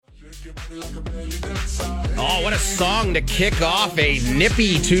Oh, what a song to kick off a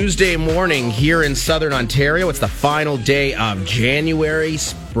nippy Tuesday morning here in Southern Ontario. It's the final day of January.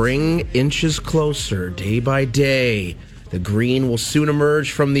 Spring inches closer day by day. The green will soon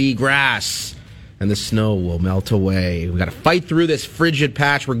emerge from the grass and the snow will melt away. We've got to fight through this frigid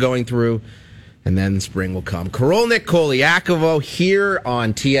patch we're going through, and then spring will come. Korolnik Koliakovo here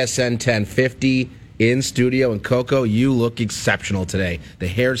on TSN 1050 in studio. And Coco, you look exceptional today. The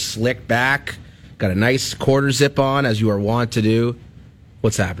hair's slicked back. Got a nice quarter zip on, as you are wont to do.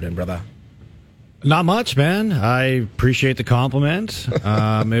 What's happening, brother? Not much, man. I appreciate the compliment.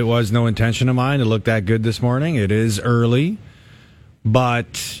 It was no intention of mine to look that good this morning. It is early.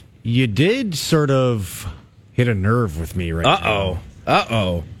 But you did sort of hit a nerve with me right now.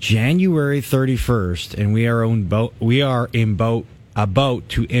 Uh-oh. January 31st, and we are about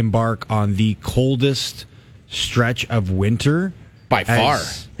to embark on the coldest stretch of winter by far.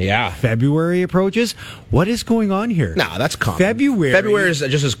 Yeah. February approaches. What is going on here? No, that's common. February is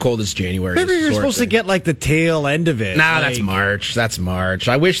just as cold as January. February, you're supposed to get like the tail end of it. Nah, that's March. That's March.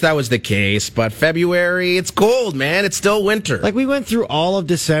 I wish that was the case, but February, it's cold, man. It's still winter. Like, we went through all of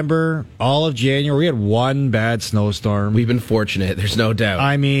December, all of January. We had one bad snowstorm. We've been fortunate. There's no doubt.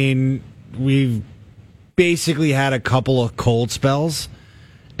 I mean, we've basically had a couple of cold spells.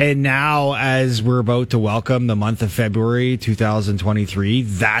 And now, as we're about to welcome the month of February 2023,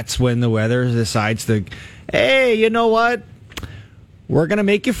 that's when the weather decides to, hey, you know what? We're going to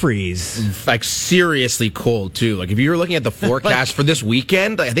make you freeze. Like, seriously cold, too. Like, if you were looking at the forecast for this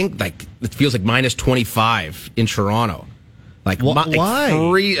weekend, I think like it feels like minus 25 in Toronto. Like, why?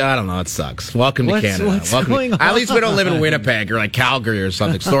 I don't know. It sucks. Welcome to Canada. What's going on? At least we don't live in Winnipeg or like Calgary or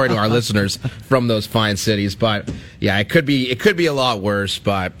something. Sorry to our listeners from those fine cities, but yeah, it could be a lot worse.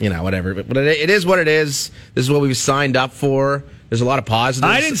 But you know, whatever. But it is what it is. This is what we've signed up for. There's a lot of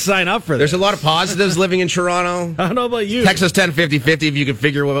positives. I didn't sign up for this. There's a lot of positives living in Toronto. I don't know about you. Text us 105050 if you can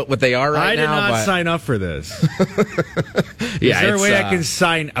figure what they are right now. I did not sign up for this. Yeah, is there a way I can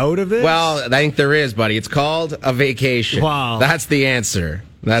sign out of this? Well, I think there is, buddy. It's called a vacation. Wow. That's the answer.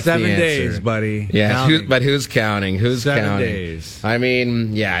 That's 7 the answer. days, buddy. Yeah, but who's counting? Who's 7 counting? days. I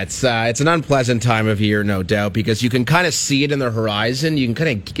mean, yeah, it's an unpleasant time of year, no doubt, because you can kind of see it in the horizon. You can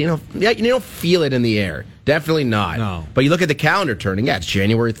kind of, you don't feel it in the air. Definitely not. No. But you look at the calendar turning. Yeah, it's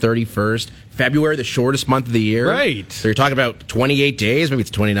January 31st. February, the shortest month of the year. Right. So you're talking about 28 days. Maybe it's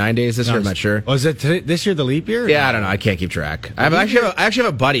 29 days this year. I'm not sure. Was it this year the leap year? Yeah, I don't know. I can't keep track. I actually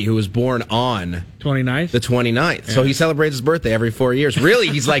have a buddy who was born on 29th? the 29th. Yeah. So he celebrates his birthday every 4 years. Really,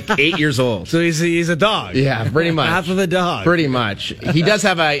 he's like 8 years old. So he's a dog. Yeah, pretty much. Half of a dog. Pretty much. He does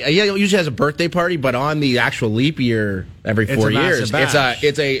have he usually has a birthday party, but on the actual leap year every 4 years,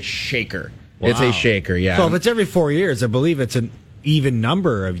 it's a shaker. Wow. It's a shaker, yeah. So if it's every 4 years, I believe it's an even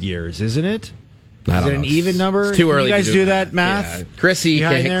number of years, isn't it? Is it an even number? It's too early. You guys to do that math? Yeah. Chrissy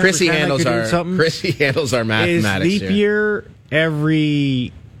handles our mathematics. Is leap year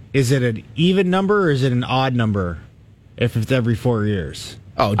is it an even number or is it an odd number if it's every 4 years?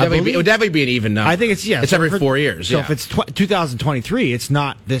 Oh, it would definitely be an even number. I think it's It's every 4 years. So if it's 2023, it's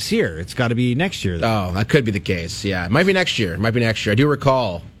not this year. It's got to be next year. Oh, that could be the case. Yeah, it might be next year. I do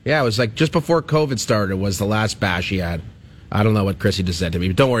recall. Yeah, it was like just before COVID started was the last bash he had. I don't know what Chrissy just said to me,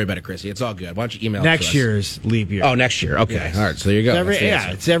 but don't worry about it, Chrissy. It's all good. Why don't you email next year's leap year? Oh, next year. Okay. Yes. All right. So there you go.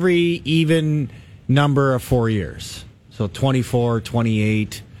 It's every even number of 4 years. So 24,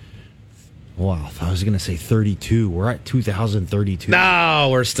 28. Wow, I was going to say 32. We're at 2032. No,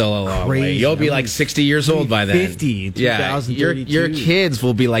 we're still a long way. You'll be like 60 years old by then. 50 in 2032. Your kids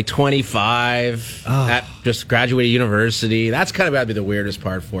will be like 25 at just graduated university. That's kind of got to be the weirdest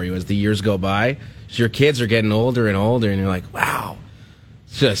part for you as the years go by. So your kids are getting older and older, and you're like, wow.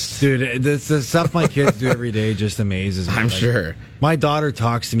 Dude, the stuff my kids do every day just amazes me. I'm sure. My daughter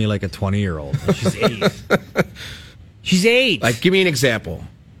talks to me like a 20-year-old. She's 8. She's 8. Like, give me an example.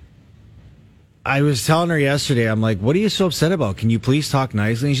 I was telling her yesterday, I'm like, what are you so upset about? Can you please talk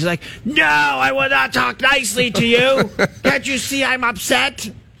nicely? And she's like, no, I will not talk nicely to you. Can't you see I'm upset?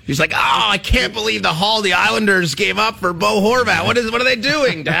 She's like, oh, I can't believe the Islanders gave up for Bo Horvat. What are they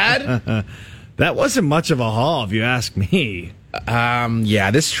doing, Dad? That wasn't much of a haul, if you ask me. Yeah,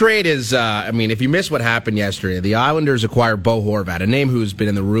 this trade is, if you missed what happened yesterday, the Islanders acquired Bo Horvat, a name who's been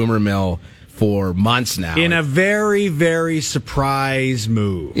in the rumor mill for months now. In a very, very surprise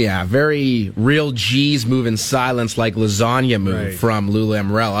move. Yeah, very real G's move in silence, like lasagna move from Lou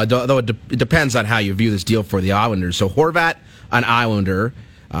Lamoriello. Although it depends on how you view this deal for the Islanders. So Horvat, an Islander.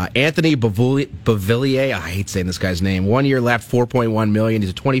 Anthony Beauvillier, I hate saying this guy's name. 1 year left, $4.1 million.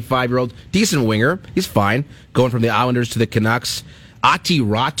 He's a 25-year-old, decent winger. He's fine. Going from the Islanders to the Canucks. Aatu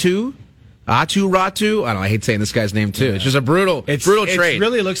Ratu. I don't know. I hate saying this guy's name too. Yeah. It's just a brutal trade. It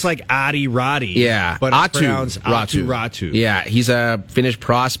really looks like Adi Radi. Yeah, but it's pronounced Aatu Ratu. Yeah, he's a Finnish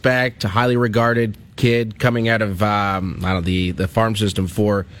prospect, a highly regarded kid coming out of the farm system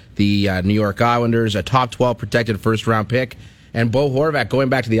for the New York Islanders, a top 12 protected first round pick, and Bo Horvat going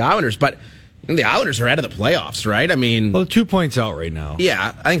back to the Islanders, but. The Islanders are out of the playoffs, right? I mean... Well, 2 points out right now.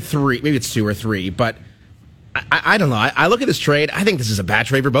 Yeah, I think 3. Maybe it's 2 or 3. But I don't know. I look at this trade. I think this is a bad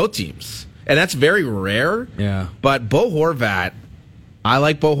trade for both teams. And that's very rare. Yeah. But Bo Horvat, I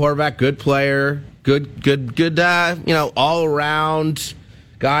like Bo Horvat. Good player. Good, all-around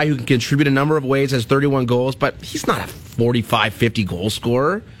guy who can contribute a number of ways, has 31 goals. But he's not a 45, 50 goal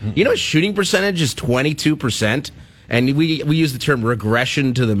scorer. Mm-hmm. You know his shooting percentage is 22%. And we use the term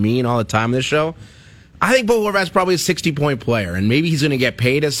regression to the mean all the time in this show. I think Bo Horvat's probably a 60-point player, and maybe he's going to get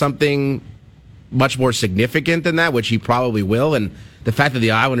paid as something much more significant than that, which he probably will. And the fact that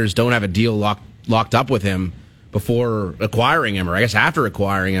the Islanders don't have a deal locked up with him before acquiring him, or I guess after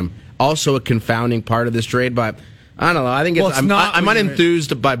acquiring him, also a confounding part of this trade. But I don't know. I think I'm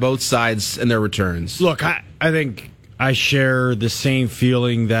unenthused by both sides and their returns. Look, I think I share the same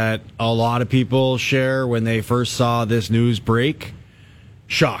feeling that a lot of people share when they first saw this news break.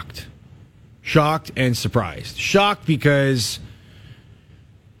 Shocked and surprised. Shocked because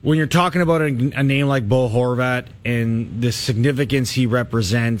when you're talking about a name like Bo Horvat and the significance he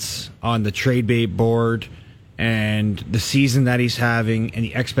represents on the trade bait board and the season that he's having and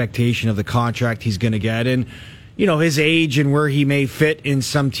the expectation of the contract he's going to get, and his age and where he may fit in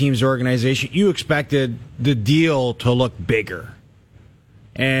some team's organization, you expected the deal to look bigger.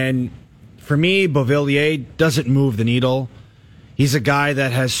 And for me, Beauvillier doesn't move the needle. He's a guy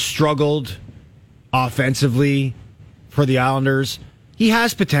that has struggled offensively for the Islanders. He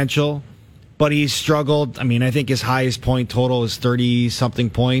has potential, but he's struggled. I mean, I think his highest point total is 30-something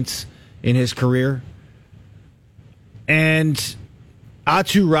points in his career. And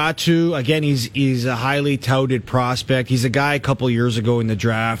Aatu Ratu, again, he's a highly touted prospect. He's a guy a couple years ago in the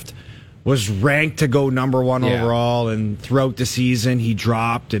draft was ranked to go number 1 overall, and throughout the season he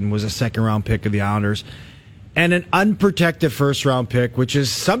dropped and was a second-round pick of the Islanders. And an unprotected first-round pick, which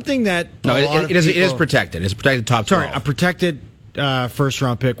is something that it is protected. It's protected top 12. Sorry, a protected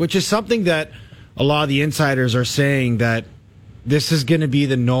first-round pick, which is something that a lot of the insiders are saying that this is going to be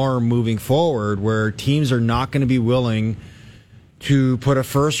the norm moving forward, where teams are not going to be willing to put a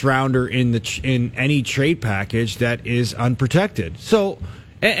first rounder in any trade package that is unprotected. So,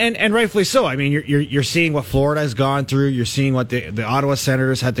 and rightfully so. I mean, you're seeing what Florida has gone through. You're seeing what the Ottawa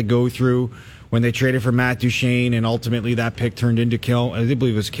Senators had to go through when they traded for Matt Duchene, and ultimately that pick turned into I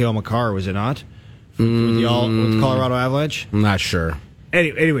believe it was Cale Makar, was it not? With the Colorado Avalanche? I'm not sure.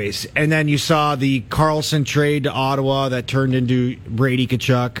 Anyways, and then you saw the Carlson trade to Ottawa that turned into Brady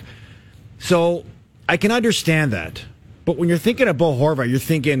Tkachuk. So I can understand that. But when you're thinking of Bo Horvat, you're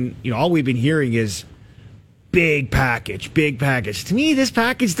thinking, all we've been hearing is big package. To me, this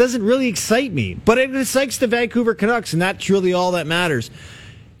package doesn't really excite me. But it excites the Vancouver Canucks, and that's really all that matters.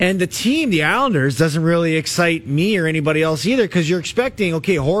 And the team, the Islanders, doesn't really excite me or anybody else either, because you're expecting,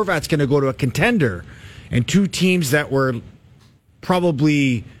 okay, Horvat's going to go to a contender. And two teams that were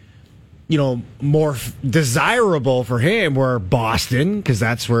probably, more desirable for him were Boston, because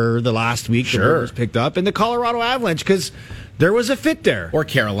that's where the last week the Brewers picked up, and the Colorado Avalanche, because there was a fit there. Or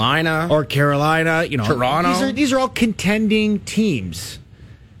Carolina. Toronto. These are all contending teams.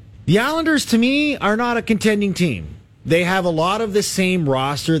 The Islanders, to me, are not a contending team. They have a lot of the same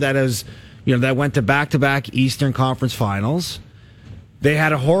roster that went to back-to-back Eastern Conference Finals. They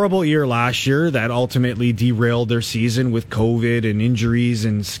had a horrible year last year that ultimately derailed their season with COVID and injuries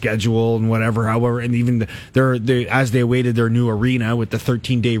and schedule and whatever. However, and even as they awaited their new arena with the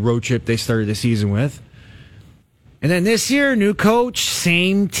 13-day road trip they started the season with. And then this year, new coach,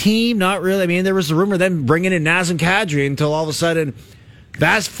 same team, not really. I mean, there was a rumor of them bringing in Nazem Kadri until all of a sudden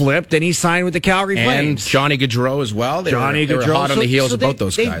that's flipped and he signed with the Calgary Flames. And Johnny Gaudreau as well. They were hot on the heels of both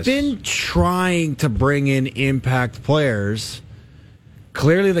those guys. They've been trying to bring in impact players.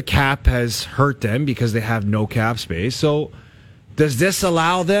 Clearly, the cap has hurt them because they have no cap space. So, does this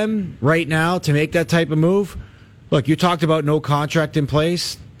allow them right now to make that type of move? Look, you talked about no contract in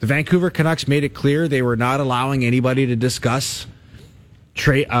place. The Vancouver Canucks made it clear they were not allowing anybody to discuss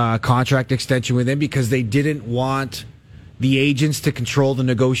contract extension with them because they didn't want the agents to control the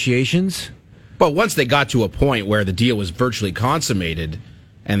negotiations. But once they got to a point where the deal was virtually consummated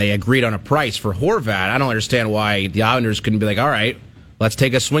and they agreed on a price for Horvat, I don't understand why the Islanders couldn't be like, all right, let's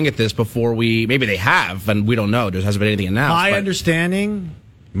take a swing at this before maybe they have, and we don't know. There hasn't been anything announced.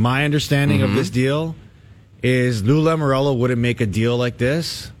 My understanding of this deal is Lou Lamoriello wouldn't make a deal like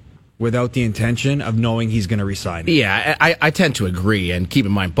this without the intention of knowing he's going to resign. Yeah, I tend to agree. And keep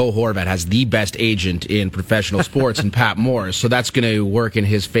in mind, Bo Horvat has the best agent in professional sports in Pat Morris, so that's going to work in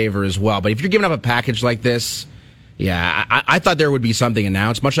his favor as well. But if you're giving up a package like this, yeah, I thought there would be something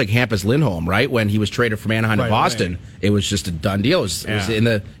announced, much like Hampus Lindholm, right? When he was traded from Anaheim to Boston, it was just a done deal. It was in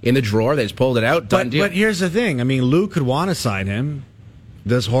the drawer. They just pulled it out, done deal. But here's the thing. I mean, Lou could want to sign him.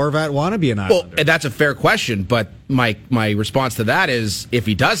 Does Horvat want to be an Islander? Well, that's a fair question, but my response to that is, if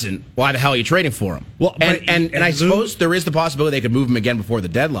he doesn't, why the hell are you trading for him? Well, and I suppose there is the possibility they could move him again before the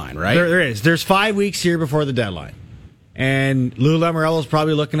deadline, right? There is. There's 5 weeks here before the deadline. And Lou Lamoriello's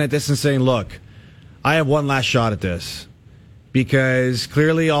probably looking at this and saying, look, I have one last shot at this. Because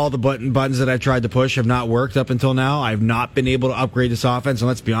clearly all the buttons that I've tried to push have not worked up until now. I've not been able to upgrade this offense. And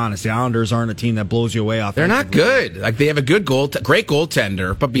let's be honest, the Islanders aren't a team that blows you away offensively. They're not good. Like, they have a good great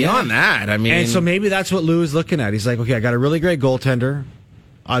goaltender, but beyond that, I mean... And so maybe that's what Lou is looking at. He's like, okay, I got a really great goaltender.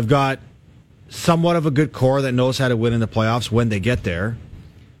 I've got somewhat of a good core that knows how to win in the playoffs when they get there.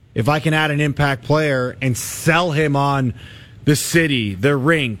 If I can add an impact player and sell him on the city, the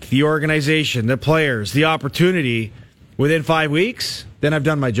rink, the organization, the players, the opportunity... within 5 weeks, then I've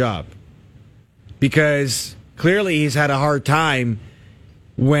done my job. Because clearly he's had a hard time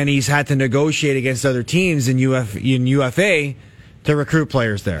when he's had to negotiate against other teams in UFA to recruit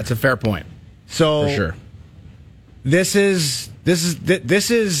players there. That's a fair point. So for sure, this is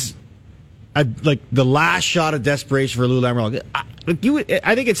like the last shot of desperation for Lou Lamoriello.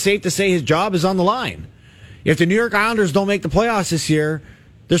 I think it's safe to say his job is on the line. If the New York Islanders don't make the playoffs this year,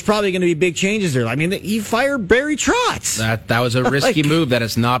 there's probably going to be big changes there. I mean, he fired Barry Trotz. That was a risky move that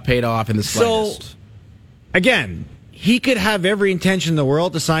has not paid off in the slightest. So, again, he could have every intention in the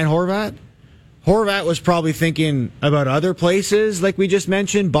world to sign Horvat. Horvat was probably thinking about other places, like we just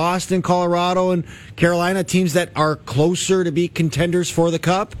mentioned, Boston, Colorado, and Carolina, teams that are closer to be contenders for the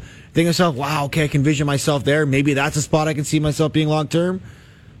Cup. Thinking to himself, wow, okay, I can vision myself there. Maybe that's a spot I can see myself being long-term.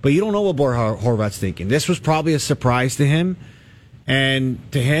 But you don't know what Horvat's thinking. This was probably a surprise to him. And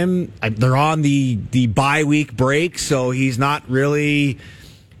to him, they're on the bye week break, so he's not really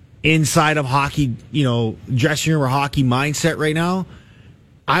inside of hockey, dressing room or hockey mindset right now.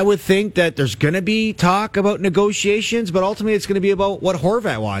 I would think that there's going to be talk about negotiations, but ultimately it's going to be about what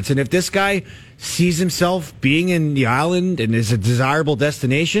Horvat wants. And if this guy sees himself being in the island and is a desirable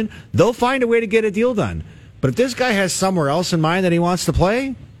destination, they'll find a way to get a deal done. But if this guy has somewhere else in mind that he wants to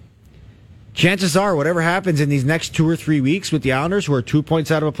play, chances are, whatever happens in these next 2 or 3 weeks with the Islanders, who are 2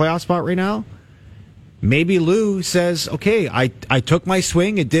 points out of a playoff spot right now, maybe Lou says, okay, I took my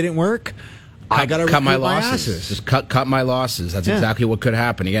swing, it didn't work. I got to cut my losses. Just cut my losses. That's exactly what could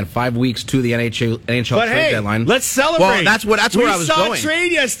happen. Again, 5 weeks to the NHL trade deadline. Let's celebrate. Well, that's where I was going. We saw a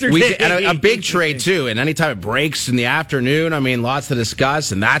trade yesterday. And a big trade, too. And anytime it breaks in the afternoon, I mean, lots to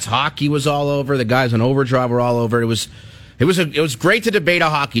discuss. And that's hockey was all over. The guys on Overdrive were all over. It was great to debate a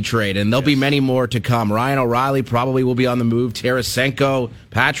hockey trade, and there'll be many more to come. Ryan O'Reilly probably will be on the move. Tarasenko,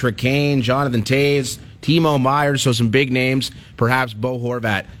 Patrick Kane, Jonathan Toews, Timo Meier, so some big names. Perhaps Bo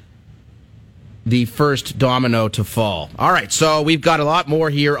Horvat, the first domino to fall. All right, so we've got a lot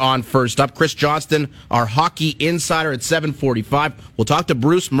more here on First Up. Chris Johnston, our hockey insider at 7:45. We'll talk to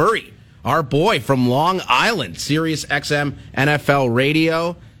Bruce Murray, our boy from Long Island, Sirius XM NFL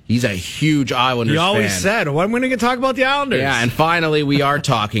Radio. He's a huge Islanders fan. He always said, well, I'm going to talk about the Islanders. Yeah, and finally, we are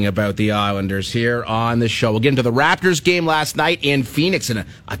talking about the Islanders here on the show. We'll get into the Raptors game last night in Phoenix and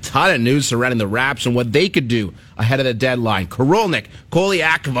a ton of news surrounding the Raps and what they could do ahead of the deadline. Korolnik,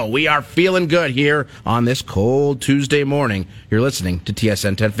 Koliakovo, we are feeling good here on this cold Tuesday morning. You're listening to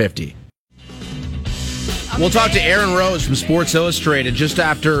TSN 1050. We'll talk to Aaron Rose from Sports Illustrated just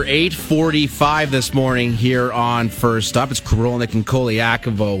after 8:45 this morning here on First Up. It's Korolnik and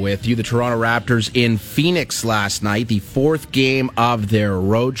Koliakovo with you. The Toronto Raptors in Phoenix last night, the fourth game of their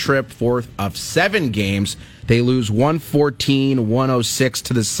road trip, fourth of 7 games. They lose 114-106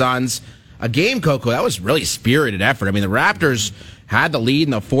 to the Suns. A game, Coco, that was really spirited effort. I mean, the Raptors had the lead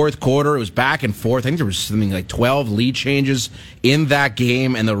in the fourth quarter. It was back and forth. I think there was something like 12 lead changes in that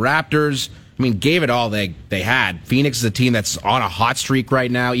game, and the Raptors, gave it all they had. Phoenix is a team that's on a hot streak right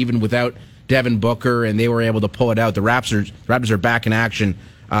now, even without Devin Booker, and they were able to pull it out. The Raptors are back in action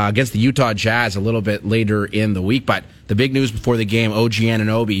against the Utah Jazz a little bit later in the week. But the big news before the game, OG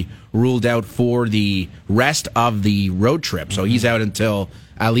Anunoby ruled out for the rest of the road trip. So he's out until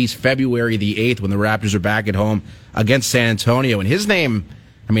at least February the 8th when the Raptors are back at home against San Antonio. And his name,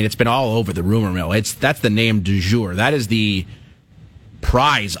 it's been all over the rumor mill. That's the name du jour. That is the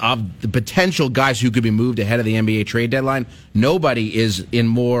prize of the potential guys who could be moved ahead of the NBA trade deadline. Nobody is in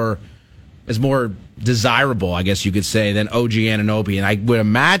more desirable, I guess you could say, than OG Anunoby. And I would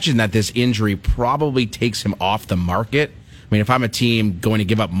imagine that this injury probably takes him off the market. I mean, if I'm a team going to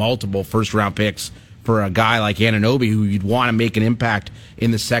give up multiple first-round picks for a guy like Anunoby who you'd want to make an impact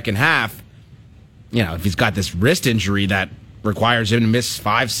in the second half, if he's got this wrist injury that requires him to miss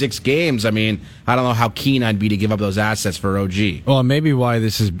 5-6 games, I mean, I don't know how keen I'd be to give up those assets for OG. Well, maybe why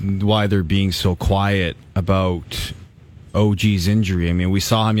they're being so quiet about OG's injury. I mean, we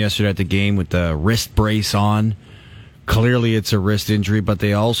saw him yesterday at the game with the wrist brace on. Clearly it's a wrist injury, but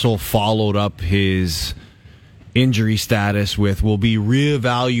they also followed up his injury status with will be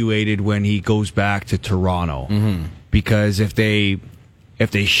reevaluated when he goes back to Toronto. Mm-hmm. Because if they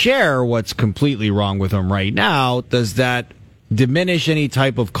share what's completely wrong with him right now, does that diminish any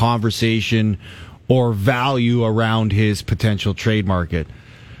type of conversation or value around his potential trade market?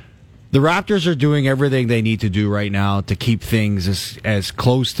 The Raptors are doing everything they need to do right now to keep things as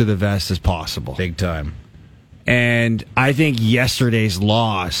close to the vest as possible. Big time. And I think yesterday's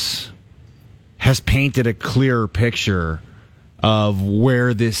loss has painted a clearer picture of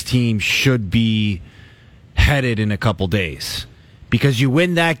where this team should be headed in a couple days. Because you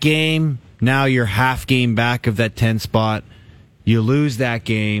win that game, now you're half game back of that 10 spot. You lose that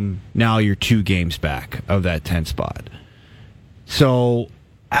game, now you're 2 games back of that 10 spot. So,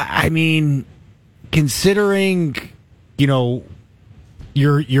 I mean, considering, you're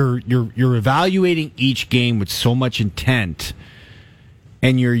evaluating each game with so much intent,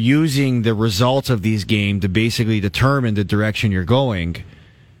 and you're using the results of these games to basically determine the direction you're going.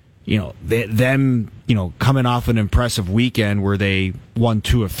 Them coming off an impressive weekend where they won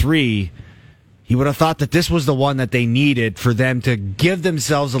 2 of 3. You would have thought that this was the one that they needed for them to give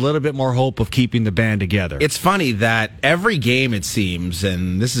themselves a little bit more hope of keeping the band together. It's funny that every game, it seems,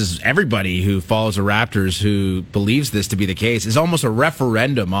 and this is everybody who follows the Raptors who believes this to be the case, is almost a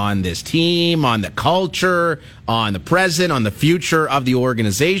referendum on this team, on the culture, on the present, on the future of the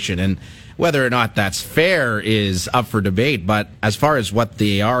organization. And whether or not that's fair is up for debate. But as far as what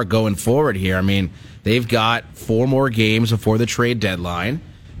they are going forward here, I mean, they've got 4 more games before the trade deadline,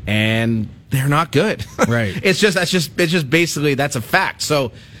 and they're not good. Right. It's just basically that's a fact.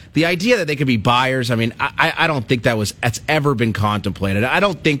 So the idea that they could be buyers, I mean, I don't think that's ever been contemplated. I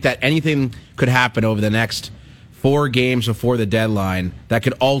don't think that anything could happen over the next 4 games before the deadline that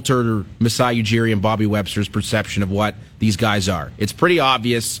could alter Masai Ujiri and Bobby Webster's perception of what these guys are. It's pretty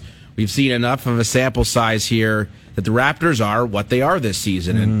obvious. We've seen enough of a sample size here that the Raptors are what they are this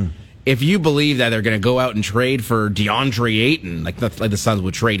season. And if you believe that they're going to go out and trade for DeAndre Ayton, like the Suns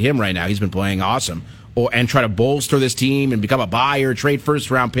would trade him right now, he's been playing awesome, and try to bolster this team and become a buyer, trade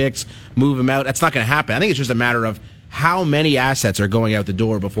first-round picks, move him out, that's not going to happen. I think it's just a matter of how many assets are going out the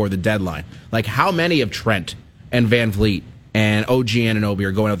door before the deadline. Like how many of Trent and Van Vliet and OG Anunoby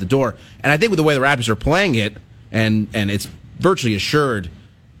are going out the door. And I think with the way the Raptors are playing it, and it's virtually assured,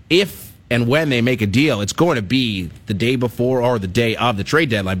 if and when they make a deal, it's going to be the day before or the day of the trade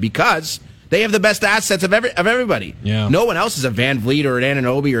deadline because they have the best assets of everybody. Yeah. No one else is a Van Vliet or an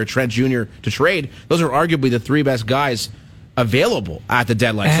Anunoby or a Trent Jr. to trade. Those are arguably the 3 best guys available at the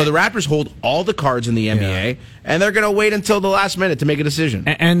deadline. So the Raptors hold all the cards in the NBA, and they're going to wait until the last minute to make a decision.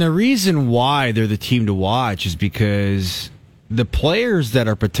 And the reason why they're the team to watch is because the players that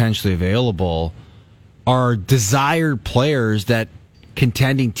are potentially available are desired players that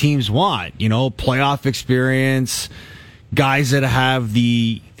contending teams want, playoff experience, guys that have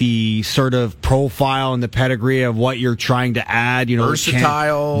the sort of profile and the pedigree of what you're trying to add,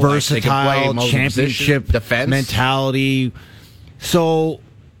 versatile championship defense mentality. So,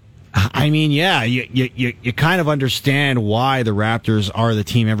 I mean, yeah, you kind of understand why the Raptors are the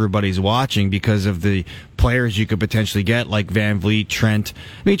team everybody's watching because of the players you could potentially get, like Van Vliet, Trent.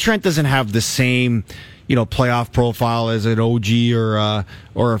 I mean, Trent doesn't have the same playoff profile as an OG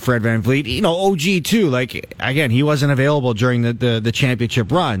or a Fred Van Vliet. OG too. Like again, he wasn't available during the championship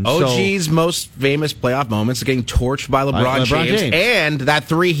run. OG's most famous playoff moments are getting torched by LeBron James, and that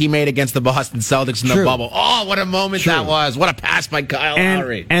 3 he made against the Boston Celtics in the bubble. Oh, what a moment that was! What a pass by Kyle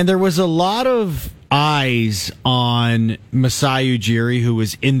Lowry. And there was a lot of eyes on Masai Ujiri, who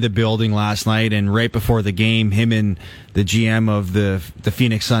was in the building last night, and right before the game, him and the GM of the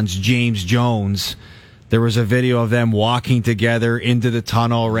Phoenix Suns, James Jones. There was a video of them walking together into the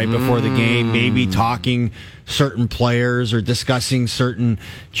tunnel right before the game, maybe talking certain players or discussing certain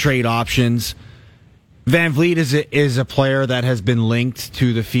trade options. Van Vliet is a player that has been linked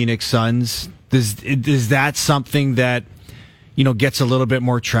to the Phoenix Suns. Is that something that gets a little bit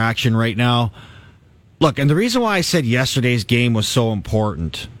more traction right now? Look, and the reason why I said yesterday's game was so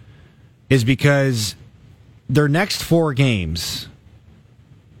important is because their next 4 games,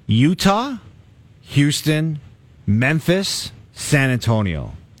 Utah, Houston, Memphis, San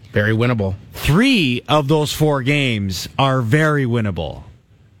Antonio. Very winnable. 3 of those 4 games are very winnable.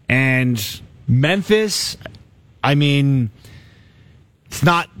 And Memphis, I mean, it's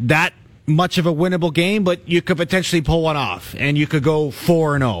not that much of a winnable game, but you could potentially pull one off, and you could go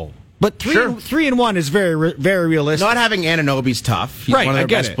 4-0. But 3-1 is very, very realistic. Not having Anunoby's tough. He's one of their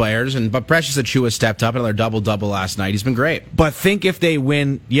best players, but Precious Achiuwa stepped up, another double-double last night. He's been great. But think if they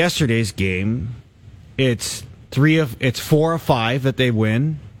win yesterday's game, it's 4 of 5 that they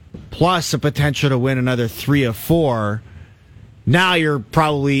win, plus a potential to win another 3 of 4. Now you're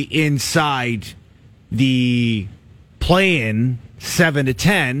probably inside the play-in 7 to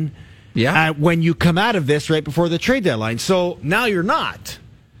 10. Yeah. When you come out of this right before the trade deadline, so now you're not.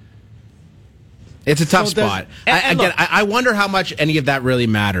 It's a tough spot. I wonder how much any of that really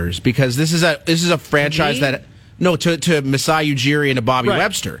matters, because this is a franchise to Masai Ujiri and to Bobby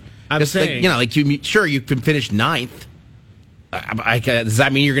Webster. I'm saying, you can finish 9th. Does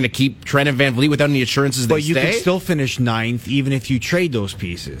that mean you're going to keep Trent and Van Vliet without any assurances they stay? But you can still finish 9th even if you trade those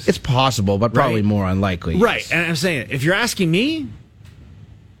pieces. It's possible, but probably more unlikely. Right, yes. and I'm saying, if you're asking me,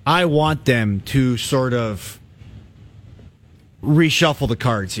 I want them to sort of reshuffle the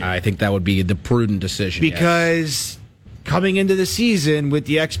cards here. I think that would be the prudent decision. Because coming into the season with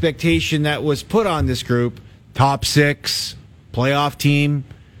the expectation that was put on this group, top 6, playoff team,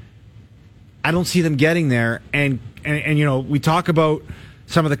 I don't see them getting there. And we talk about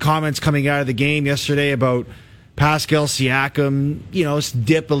some of the comments coming out of the game yesterday about Pascal Siakam,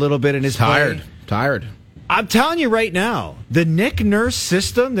 dip a little bit in his play. Tired. I'm telling you right now, the Nick Nurse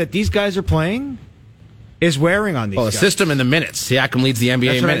system that these guys are playing is wearing on these guys. The system and the minutes. Siakam leads the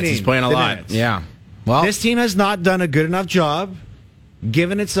NBA minutes. He's playing a lot. Minutes. Yeah. Well, this team has not done a good enough job,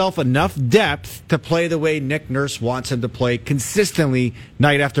 given itself enough depth to play the way Nick Nurse wants him to play consistently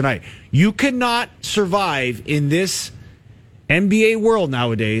night after night. You cannot survive in this NBA world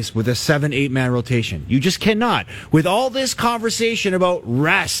nowadays with a 7-8 man rotation. You just cannot. With all this conversation about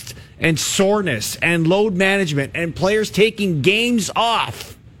rest and soreness and load management and players taking games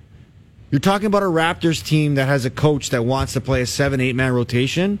off, you're talking about a Raptors team that has a coach that wants to play a 7-8 man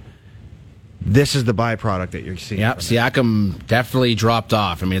rotation. This is the byproduct that you're seeing. Yep, Siakam definitely dropped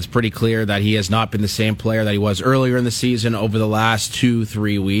off. I mean, it's pretty clear that he has not been the same player that he was earlier in the season over the last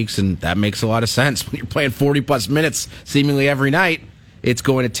 2-3 weeks, and that makes a lot of sense. When you're playing 40-plus minutes seemingly every night, it's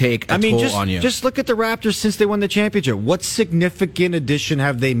going to take a toll on you. Just look at the Raptors since they won the championship. What significant addition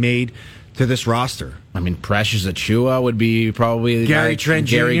have they made to this roster? I mean, Precious Achiuwa would be probably Gary Trent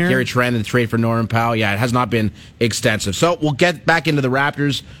Jr. Gary Trent and the trade for Norman Powell. Yeah, it has not been extensive. So we'll get back into the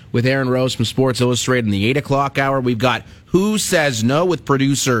Raptors with Aaron Rose from Sports Illustrated in the 8 o'clock hour. We've got Who Says No with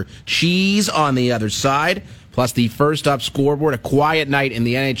producer Cheese on the other side, plus the first up scoreboard. A quiet night in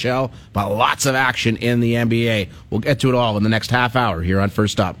the NHL, but lots of action in the NBA. We'll get to it all in the next half hour here on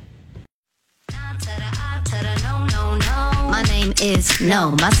First Up.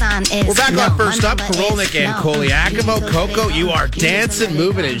 My sign is We're back no. on First Up. My Korolnik and Koliakovo. Coco, you are dancing,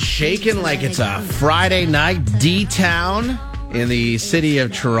 moving, and shaking like it's a Friday night. D-Town in the city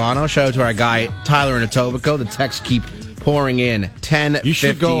of Toronto. Shout out to our guy, Tyler in Etobicoke. The texts keep pouring in. 10, You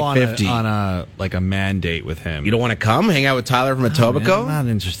should 50, go on 50. on a mandate with him. You don't want to come hang out with Tyler from Etobicoke? Man, I'm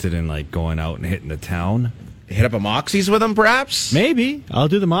not interested in going out and hitting the town. Hit up a Moxie's with him, perhaps? Maybe I'll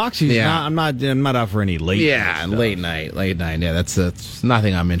do the Moxies. Yeah. I'm not out for any late. Yeah, night late night. Yeah, that's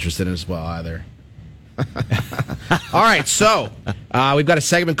nothing I'm interested in as well either. All right, so we've got a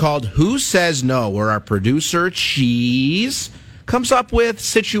segment called Who Says No, where our producer, Cheese, comes up with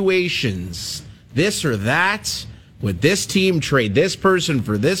situations, this or that, would this team trade this person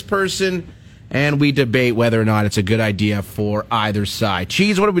for this person, and we debate whether or not it's a good idea for either side.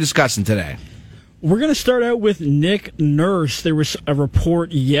 Cheese, what are we discussing today? We're going to start out with Nick Nurse. There was a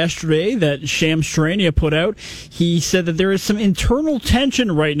report yesterday that Shams Charania put out. He said that there is some internal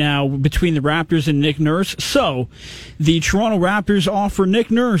tension right now between the Raptors and Nick Nurse. So, the Toronto Raptors offer Nick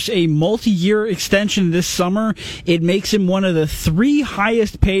Nurse a multi-year extension this summer. It makes him one of the 3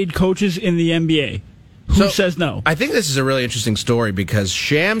 highest paid coaches in the NBA. Who says no? I think this is a really interesting story because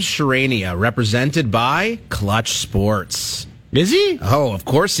Shams Charania, represented by Clutch Sports. Is he? Oh, of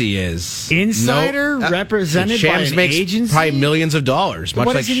course he is. Insider represented by an makes agency? probably millions of dollars.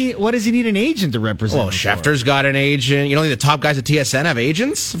 What does he need an agent to represent? Well, Schefter's got an agent. You don't think the top guys at TSN have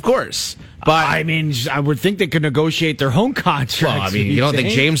agents? Of course. But I mean, I would think they could negotiate their own contracts. Well, I mean, you don't think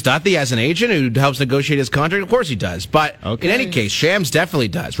James Duthie has an agent who helps negotiate his contract? Of course he does. But in any case, Shams definitely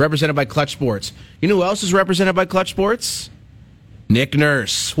does. Represented by Clutch Sports. You know who else is represented by Clutch Sports? Nick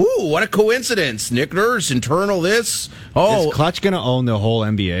Nurse. Ooh, what a coincidence. Nick Nurse, internal this. Is Clutch going to own the whole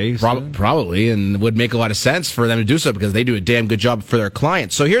NBA? Probably, and would make a lot of sense for them to do so because they do a damn good job for their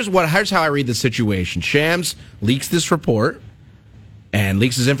clients. So here's how I read the situation. Shams leaks this report and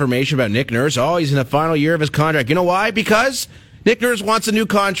leaks his information about Nick Nurse. Oh, he's in the final year of his contract. You know why? Because Nick Nurse wants a new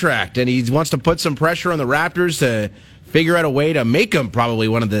contract, and he wants to put some pressure on the Raptors to figure out a way to make him probably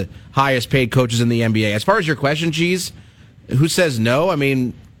one of the highest paid coaches in the NBA. As far as your question, Cheese, who says no? I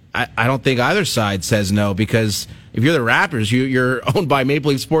mean, I don't think either side says no, because if you're the Raptors, you're owned by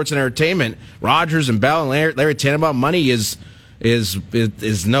Maple Leaf Sports and Entertainment. Rodgers and Bell and Larry Tannenbaum, money is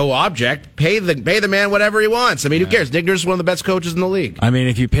no object. Pay the man whatever he wants. I mean, who cares? Nick Nurse is one of the best coaches in the league. I mean,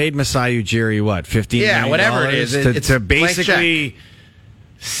 if you paid Masai Ujiri, what, $15 million? Whatever it is, it's to a blank basically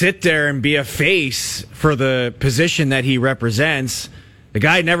sit there and be a face for the position that he represents. The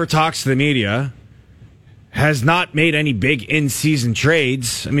guy never talks to the media. Has not made any big in-season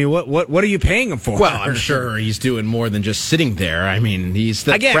trades. I mean, what are you paying him for? Well, I'm sure he's doing more than just sitting there. I mean, he's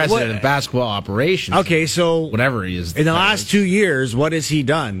the president of basketball operations. Okay, so whatever he is. In the last 2 years, what has he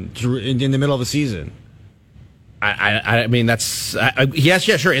done in the middle of the season? I mean, that's yes,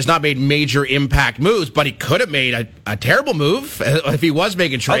 sure. He's not made major impact moves, but he could have made a terrible move if he was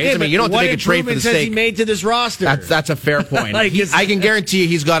making trades. Okay, I mean, you don't have to make a trade for the sake. Has he made to this roster? That's a fair point. I can guarantee you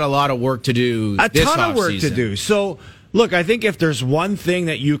he's got a lot of work to do. A ton of work to do. So, look, I think if there's one thing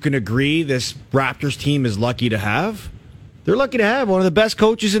that you can agree this Raptors team is lucky to have, they're lucky to have one of the best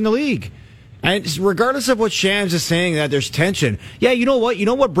coaches in the league. And regardless of what Shams is saying, that there's tension. Yeah, you know what? You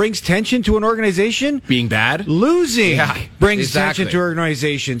know what brings tension to an organization? Being bad? Losing brings tension to an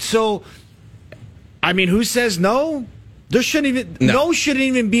organization. So, I mean, who says no? There shouldn't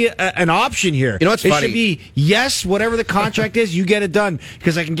even be an option here. You know what's funny? It should be yes, whatever the contract is, you get it done.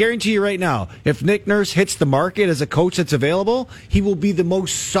 Because I can guarantee you right now, if Nick Nurse hits the market as a coach that's available, he will be the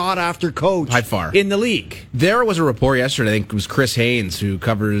most sought after coach by far in the league. There was a report yesterday, I think it was Chris Haynes, who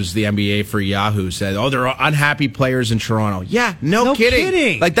covers the NBA for Yahoo, said, there are unhappy players in Toronto. Yeah, no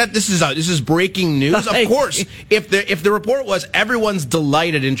kidding. Like that, this is breaking news. Of course, if the report was everyone's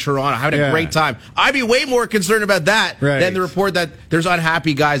delighted in Toronto, having a great time, I'd be way more concerned about that. Right. Than the report that there's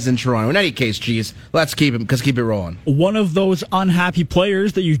unhappy guys in Toronto. In any case, Cheese, let's keep it rolling. One of those unhappy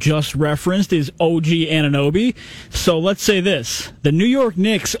players that you just referenced is OG Anunoby. So let's say this. The New York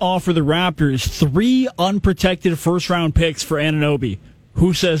Knicks offer the Raptors 3 unprotected first-round picks for Anunoby.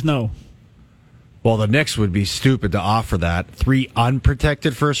 Who says no? Well, the Knicks would be stupid to offer that. 3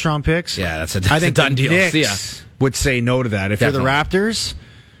 unprotected first-round picks? Yeah, that's a done deal. The Knicks would say no to that. If you're the Raptors,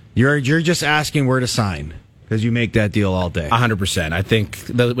 you're just asking where to sign. Because you make that deal all day. 100%. I think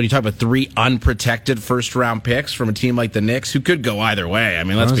when you talk about 3 unprotected first-round picks from a team like the Knicks, who could go either way. I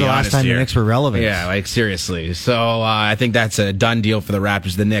mean, let's be honest here. When was the last time the Knicks were relevant? Yeah, like seriously. So I think that's a done deal for the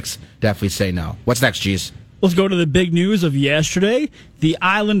Raptors. The Knicks definitely say no. What's next, G's? Let's go to the big news of yesterday. The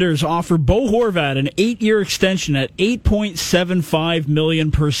Islanders offer Bo Horvat an 8-year extension at $8.75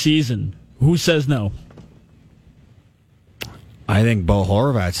 million per season. Who says no? I think Bo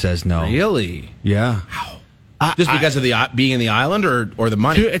Horvat says no. Really? Yeah. Wow. Just because of the being in the island or the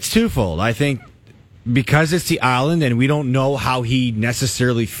money? It's twofold. I think because it's the island and we don't know how he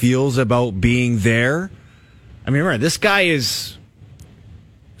necessarily feels about being there. I mean, remember, this guy is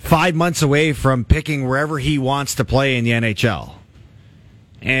 5 months away from picking wherever he wants to play in the NHL.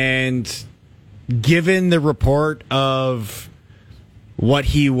 And given the report of what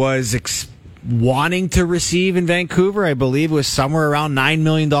he was wanting to receive in Vancouver, I believe was somewhere around $9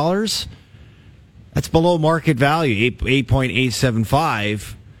 million. That's below market value,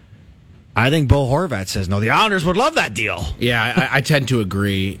 8.875. I think Bo Horvat says no. The Islanders would love that deal. Yeah, I tend to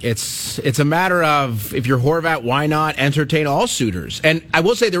agree. It's a matter of, if you're Horvat, why not entertain all suitors? And I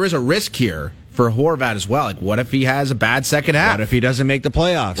will say there is a risk here for Horvat as well. Like, what if he has a bad second half? What if he doesn't make the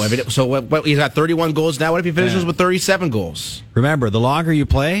playoffs? What he's got 31 goals now. What if he finishes with 37 goals? Remember, the longer you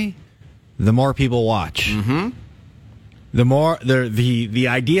play, the more people watch. Mm-hmm. The more the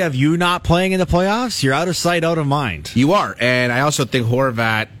idea of you not playing in the playoffs, you're out of sight, out of mind. You are, and I also think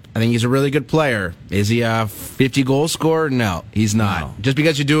Horvat. I think he's a really good player. Is he a 50 goal scorer? No, he's not. No. Just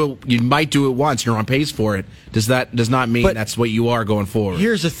because you might do it once, you're on pace for it. Does not mean that's what you are going forward.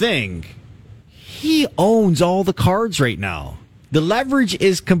 Here's the thing: he owns all the cards right now. The leverage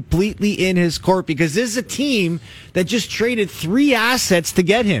is completely in his court because this is a team that just traded 3 assets to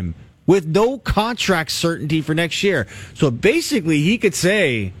get him, with no contract certainty for next year. So basically, he could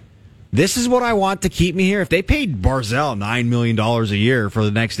say, this is what I want to keep me here. If they paid Barzell $9 million a year for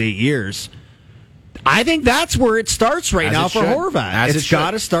the next 8 years, I think that's where it starts right As now it for should. Horvat. As it It's should.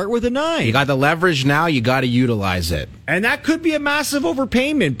 got to start with a 9. You got the leverage now. You got to utilize it. And that could be a massive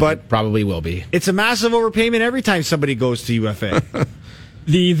overpayment, but Probably will be. it's a massive overpayment every time somebody goes to UFA.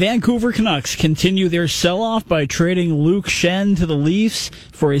 The Vancouver Canucks continue their sell-off by trading Luke Shen to the Leafs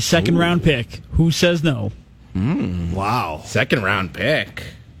for a second-round pick. Who says no? Wow. Second round pick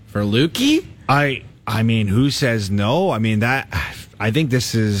for Lukey. I mean, who says no? I mean, I think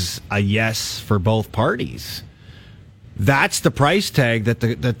this is a yes for both parties. That's the price tag that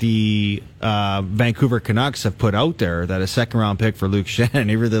the Vancouver Canucks have put out there, that a second-round pick for Luke Shen.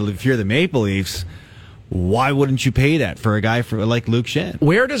 If you're the Maple Leafs, why wouldn't you pay that for a guy like Luke Shen?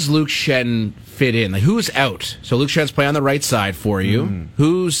 Where does Luke Shen fit in? Like, who's out? So Luke Shen's playing on the right side for you.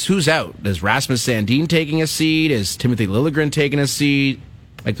 Who's out? Is Rasmus Sandin taking a seat? Is Timothy Liljegren taking a seat?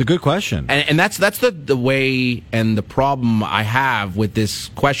 It's a good question. And that's the way and the problem I have with this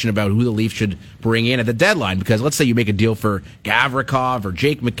question about who the Leafs should bring in at the deadline. Because let's say you make a deal for Gavrikov or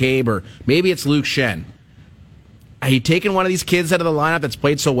Jake McCabe, or maybe it's Luke Shen. Are you taking one of these kids out of the lineup that's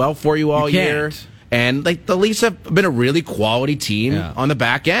played so well for you all year? And like the Leafs have been a really quality team on the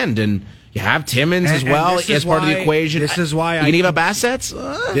back end, and you have Timmins as well as part of the equation. This is why you can give up assets.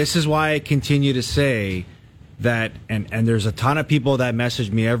 This is why I continue to say that, and there's a ton of people that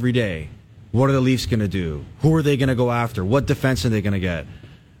message me every day. What are the Leafs going to do? Who are they going to go after? What defense are they going to get?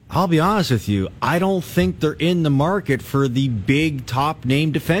 I'll be honest with you. I don't think they're in the market for the big top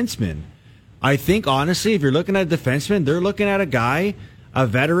name defenseman. I think, honestly, if you're looking at a defenseman, they're looking at a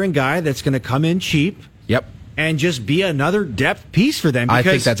veteran guy that's going to come in cheap. Yep. And just be another depth piece for them. I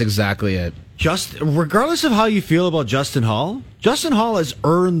think that's exactly it. Regardless of how you feel about Justin Hall has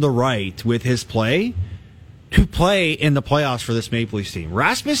earned the right with his play to play in the playoffs for this Maple Leafs team.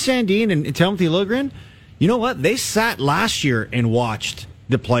 Rasmus Sandin and Timothy Liljegren, you know what? They sat last year and watched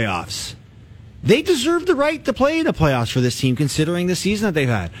the playoffs. They deserve the right to play in the playoffs for this team, considering the season that they've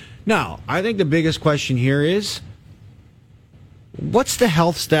had. Now, I think the biggest question here is, what's the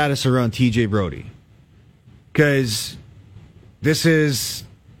health status around TJ Brody? Because this is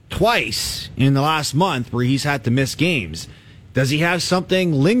twice in the last month where he's had to miss games. Does he have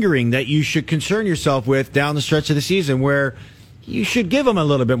something lingering that you should concern yourself with down the stretch of the season where you should give him a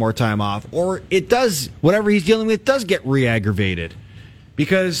little bit more time off? Or whatever he's dealing with does get re-aggravated?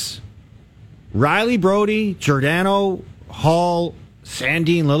 Because Riley, Brody, Giordano, Hall,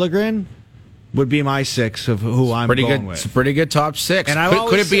 Sandin, Liljegren would be my 6 of who I'm going with. It's a pretty good top 6. And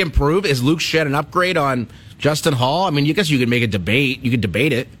could it be improved? Is Luke Shen an upgrade on Justin Hall? I mean, you guess you could make a debate. You could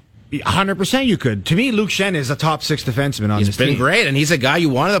debate it. 100% you could. To me, Luke Shen is a top 6 defenseman on this team. He's been great, and he's a guy you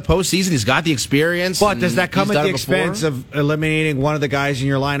wanted the postseason. He's got the experience. But does that come at the expense of eliminating one of the guys in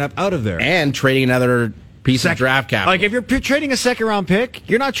your lineup out of there? And trading another piece of draft capital. Like, if you're trading a second-round pick,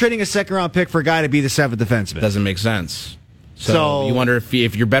 you're not trading a second-round pick for a guy to be the 7th defenseman. Doesn't make sense. So you wonder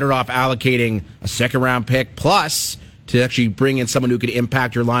if you're better off allocating a second-round pick plus to actually bring in someone who could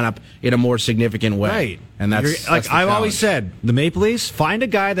impact your lineup in a more significant way. Right. And that's like the I've always challenge. said, the Maple Leafs, find a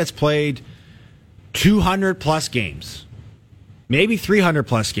guy that's played 200-plus games, maybe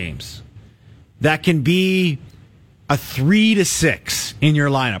 300-plus games, that can be a 3 to 6 in your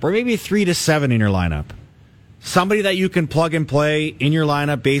lineup, or maybe a 3 to 7 in your lineup. Somebody that you can plug and play in your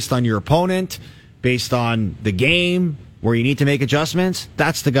lineup based on your opponent, based on the game, where you need to make adjustments.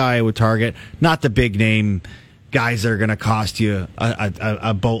 That's the guy I would target, not the big name guys that are going to cost you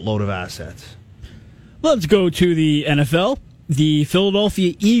a boatload of assets. Let's go to the NFL. The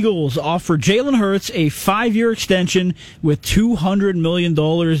Philadelphia Eagles offer Jalen Hurts a 5-year extension with $200 million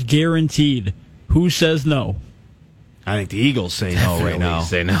guaranteed. Who says no? I think the Eagles say no right now.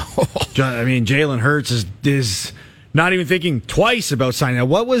 Say no. I mean, Jalen Hurts is not even thinking twice about signing. Now,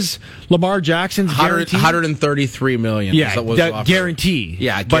 what was Lamar Jackson's guarantee? $133 million. Yeah, was guarantee.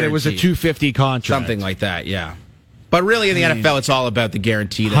 Yeah, but it was a guaranteed. $250 contract, Something like that. Yeah. But really, in the NFL, it's all about the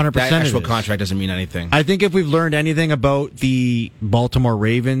guarantee. 100% That actual it is. contract doesn't mean anything. I think if we've learned anything about the Baltimore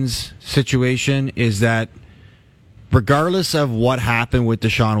Ravens situation, is that regardless of what happened with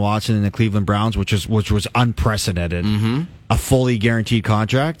Deshaun Watson and the Cleveland Browns, which was unprecedented, a fully guaranteed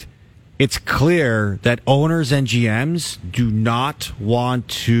contract, it's clear that owners and GMs do not want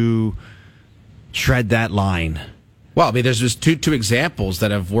to tread that line. Well, I mean, there's just two examples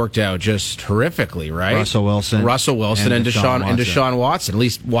that have worked out just horrifically, right? Russell Wilson and Deshaun Deshaun Watson. At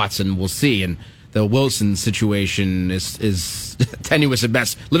least Watson, we'll see. And the Wilson situation is tenuous at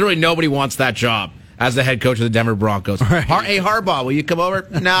best. Literally, nobody wants that job as the head coach of the Denver Broncos. Right. Hey, Harbaugh, will you come over?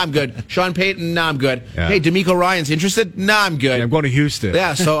 Nah, I'm good. Sean Payton? Nah, I'm good. Yeah. Hey, DeMeco Ryans interested? Nah, I'm good. Yeah, I'm going to Houston.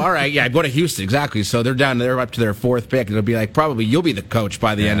 Yeah, so, all right, I'm going to Houston, exactly. So they're up to their 4th pick. It'll be like, probably you'll be the coach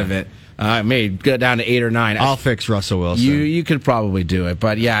by the end of it. May go down to 8 or 9. I'll fix Russell Wilson. You could probably do it.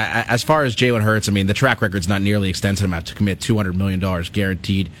 But yeah, as far as Jalen Hurts, I mean, the track record's not nearly extensive enough to commit $200 million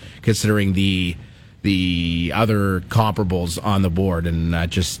guaranteed, considering the other comparables on the board. And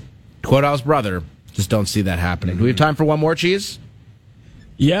just quote Al's brother, just don't see that happening. Do we have time for one more, Cheese?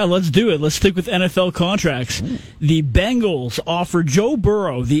 Yeah, let's do it. Let's stick with NFL contracts. The Bengals offer Joe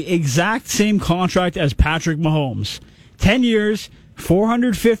Burrow the exact same contract as Patrick Mahomes. 10 years,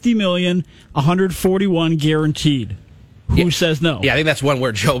 $450 million, $141 guaranteed. Who says no? Yeah, I think that's one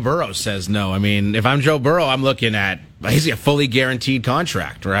where Joe Burrow says no. I mean, if I'm Joe Burrow, I'm looking at, is he a fully guaranteed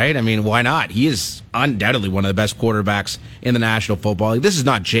contract, right? I mean, why not? He is undoubtedly one of the best quarterbacks in the National Football League. This is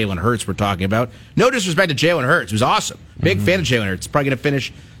not Jalen Hurts we're talking about. No disrespect to Jalen Hurts, who's awesome. Big fan of Jalen Hurts. Probably going to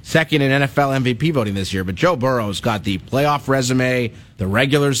finish second in NFL MVP voting this year. But Joe Burrow's got the playoff resume, the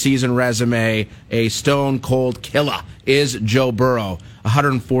regular season resume, a stone-cold killer is Joe Burrow.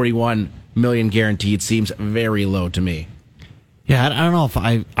 $141 million guaranteed seems very low to me. Yeah, I don't know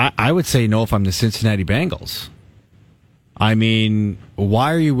if I would say no if I'm the Cincinnati Bengals. I mean,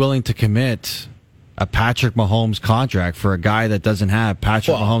 why are you willing to commit a Patrick Mahomes contract for a guy that doesn't have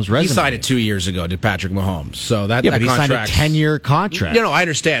Patrick Mahomes' resume? He signed it 2 years ago to Patrick Mahomes. So that but he signed a 10-year contract. You know, I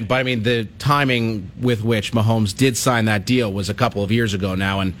understand, but I mean, the timing with which Mahomes did sign that deal was a couple of years ago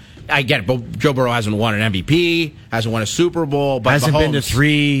now, and I get it. But Joe Burrow hasn't won an MVP, hasn't won a Super Bowl, but hasn't Mahomes, been to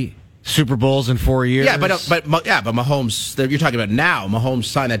 3 Super Bowls in 4 years. Yeah, but Mahomes, you're talking about now. Mahomes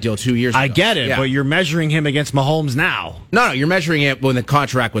signed that deal 2 years ago. I get it, but you're measuring him against Mahomes now. No, you're measuring it when the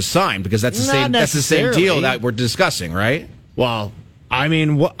contract was signed, because that's the same deal that we're discussing, right? Well, I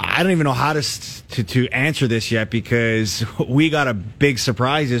mean, I don't even know how to answer this yet, because we got a big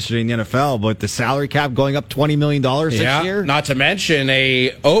surprise yesterday in the NFL, but the salary cap going up $20 million this year. Not to mention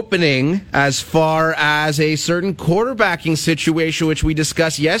a opening as far as a certain quarterbacking situation, which we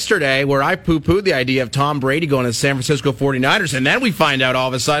discussed yesterday, where I poo-pooed the idea of Tom Brady going to the San Francisco 49ers, and then we find out all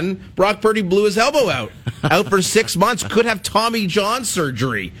of a sudden Brock Purdy blew his elbow out for 6 months, could have Tommy John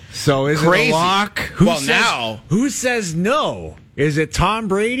surgery. So is crazy. It a lock? Who says no? Is it Tom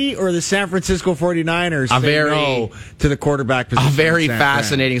Brady or the San Francisco 49ers no to the quarterback position? A very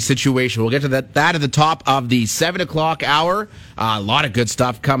fascinating situation. We'll get to that at the top of the 7 o'clock hour. A lot of good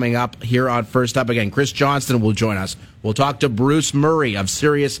stuff coming up here on First Up. Again, Chris Johnston will join us. We'll talk to Bruce Murray of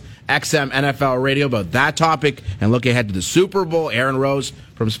Sirius XM NFL Radio about that topic and look ahead to the Super Bowl. Aaron Rose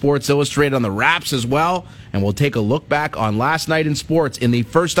from Sports Illustrated on the Raps as well. And we'll take a look back on last night in sports in the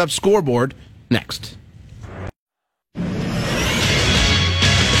First Up scoreboard next.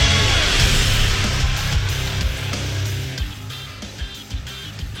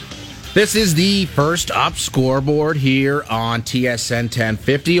 This is the First Up scoreboard here on TSN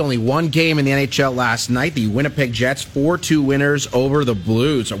 1050. Only one game in the NHL last night. The Winnipeg Jets 4-2 winners over the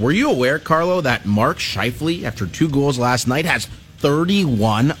Blues. Were you aware, Carlo, that Mark Scheifele, after 2 goals last night, has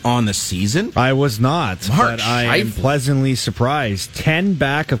 31 on the season? I was not, but I am pleasantly surprised. 10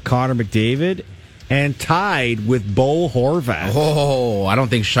 back of Connor McDavid and tied with Bo Horvat. Oh, I don't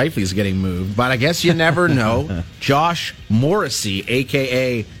think Scheifele's getting moved, but I guess you never know. Josh Morrissey,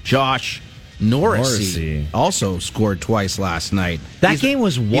 a.k.a. Josh Norrisy, also scored twice last night. That game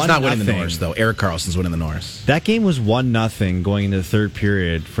was 1-0. He's not winning the Norris, though. Erik Karlsson's winning the Norris. That game was 1-0 going into the third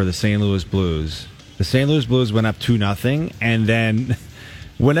period for the St. Louis Blues. The St. Louis Blues went up 2-0, and then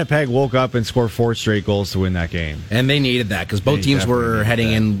Winnipeg woke up and scored 4 straight goals to win that game. And they needed that, because both teams were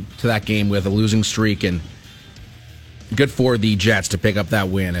heading into that game with a losing streak, and good for the Jets to pick up that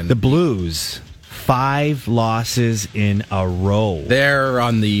win. And the Blues, 5 losses in a row. They're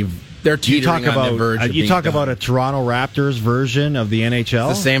teetering on the verge of you talk about a Toronto Raptors version of the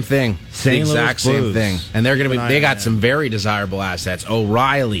NHL? It's the same thing. The exact same thing. And they got some very desirable assets.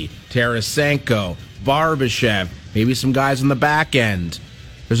 O'Reilly, Tarasenko, Barbashev, maybe some guys on the back end.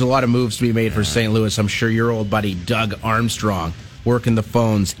 There's a lot of moves to be made for St. Louis. I'm sure your old buddy Doug Armstrong working the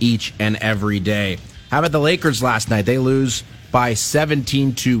phones each and every day. How about the Lakers last night? They lose by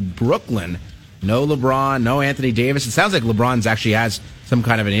 17 to Brooklyn. No LeBron, no Anthony Davis. It sounds like LeBron's actually has some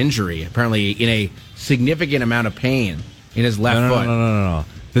kind of an injury, apparently in a significant amount of pain in his left foot. No.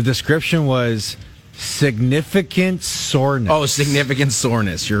 The description was significant soreness. Oh, significant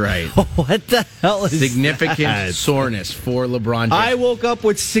soreness. You're right. What the hell is significant soreness for LeBron James? I woke up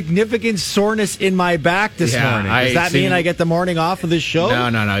with significant soreness in my back this morning. Does that mean I get the morning off of this show?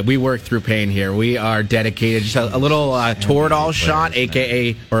 No. We work through pain here. We are dedicated. Just a little Toradol shot,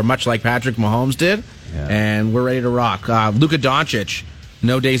 a.k.a. or much like Patrick Mahomes did, and we're ready to rock. Luka Doncic,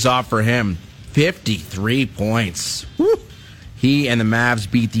 no days off for him. 53 points. Woo. He and the Mavs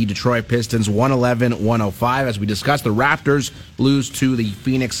beat the Detroit Pistons 111-105. As we discussed, the Raptors lose to the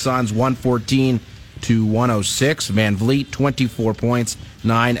Phoenix Suns 114-106. Van Vliet, 24 points,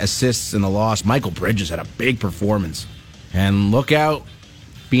 9 assists in the loss. Michael Bridges had a big performance. And look out,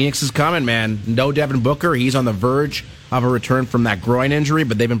 Phoenix is coming, man. No Devin Booker. He's on the verge of a return from that groin injury,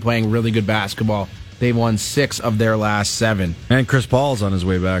 but they've been playing really good basketball. They've won 6 of their last 7. And Chris Paul's on his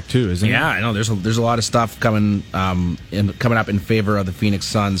way back, too, isn't he? Yeah, I know. There's a lot of stuff coming up in favor of the Phoenix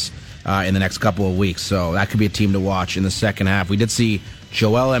Suns in the next couple of weeks. So that could be a team to watch in the second half. We did see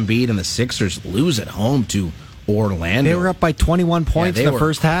Joel Embiid and the Sixers lose at home to Orlando. They were up by 21 points in the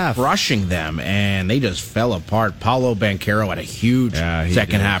first half. Crushing them, and they just fell apart. Paolo Banchero had a huge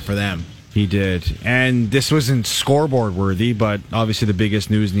second half for them. He did. And this wasn't scoreboard worthy, but obviously the biggest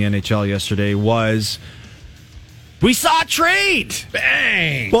news in the NHL yesterday was we saw a trade.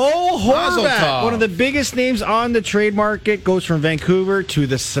 Bang! Bo Mazel Horvat, tov. one of the biggest names on the trade market, goes from Vancouver to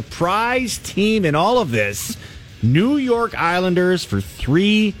the surprise team in all of this, New York Islanders, for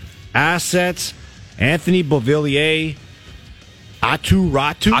 3 assets. Anthony Beauvillier, Atu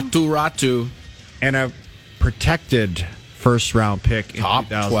Ratu, and a protected first-round pick in Top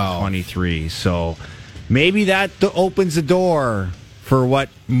 2023. So maybe that opens the door for what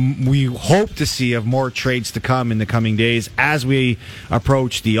we hope to see of more trades to come in the coming days as we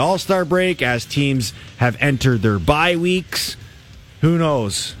approach the All-Star break, as teams have entered their bye weeks. Who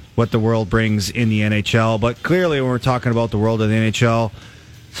knows what the world brings in the NHL? But clearly when we're talking about the world of the NHL,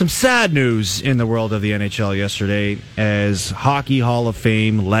 some sad news in the world of the NHL yesterday as Hockey Hall of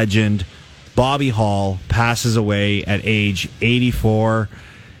Fame legend Bobby Hall passes away at age 84.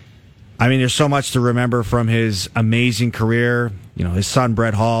 I mean, there's so much to remember from his amazing career. You know, his son,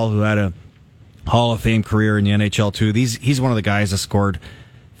 Brett Hall, who had a Hall of Fame career in the NHL, too. He's one of the guys that scored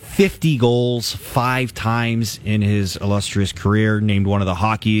 50 goals 5 times in his illustrious career, named one of the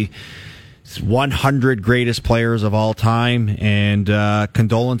hockey 100 greatest players of all time, and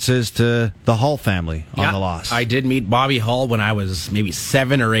condolences to the Hall family on the loss. I did meet Bobby Hull when I was maybe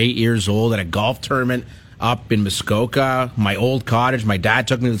 7 or 8 years old at a golf tournament up in Muskoka, my old cottage. My dad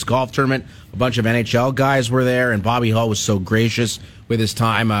took me to this golf tournament. A bunch of NHL guys were there, and Bobby Hull was so gracious with his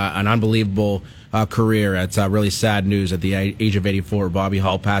time, an unbelievable career. It's really sad news at the age of 84, Bobby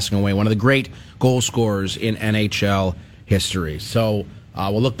Hull passing away, one of the great goal scorers in NHL history. So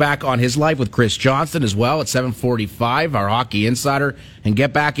we'll look back on his life with Chris Johnston as well at 7:45, our Hockey Insider, and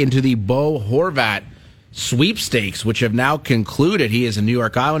get back into the Bo Horvat sweepstakes, which have now concluded. He is a New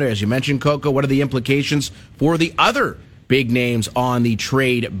York Islander, as you mentioned, Coco. What are the implications for the other big names on the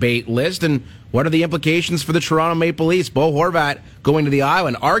trade bait list, and what are the implications for the Toronto Maple Leafs? Bo Horvat going to the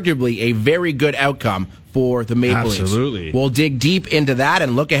Island, arguably a very good outcome for the Maple Leafs. Absolutely. We'll dig deep into that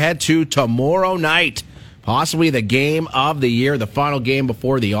and look ahead to tomorrow night. Possibly the game of the year, the final game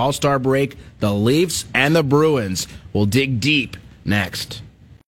before the All-Star break, the Leafs and the Bruins. We'll dig deep next.